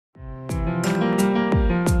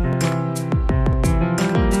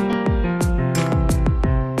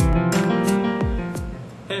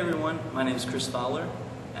name is Chris Fowler,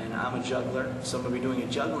 and I'm a juggler, so I'm going to be doing a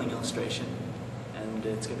juggling illustration, and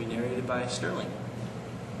it's going to be narrated by Sterling.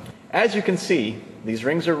 As you can see, these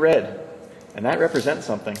rings are red, and that represents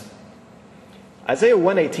something. Isaiah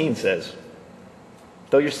 1:18 says,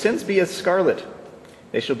 "Though your sins be as scarlet,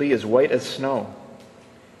 they shall be as white as snow.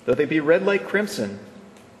 Though they be red like crimson,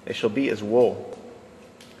 they shall be as wool."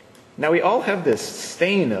 Now we all have this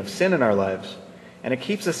stain of sin in our lives, and it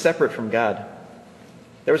keeps us separate from God.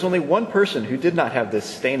 There was only one person who did not have this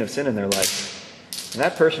stain of sin in their life, and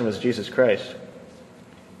that person was Jesus Christ.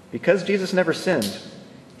 Because Jesus never sinned,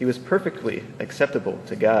 he was perfectly acceptable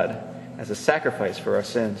to God as a sacrifice for our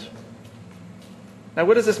sins. Now,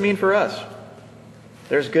 what does this mean for us?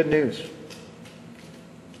 There's good news.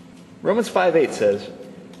 Romans 5:8 says,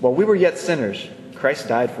 "While we were yet sinners, Christ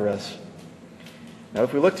died for us." Now,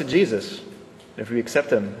 if we look to Jesus, if we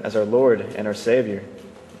accept him as our Lord and our Savior,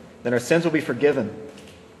 then our sins will be forgiven.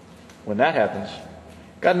 When that happens,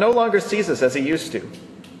 God no longer sees us as he used to,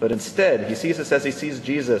 but instead he sees us as he sees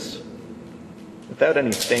Jesus, without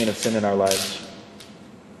any stain of sin in our lives,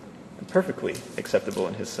 and perfectly acceptable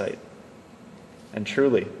in his sight. And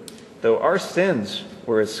truly, though our sins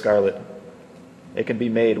were as scarlet, it can be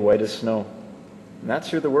made white as snow. And that's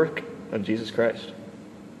through the work of Jesus Christ.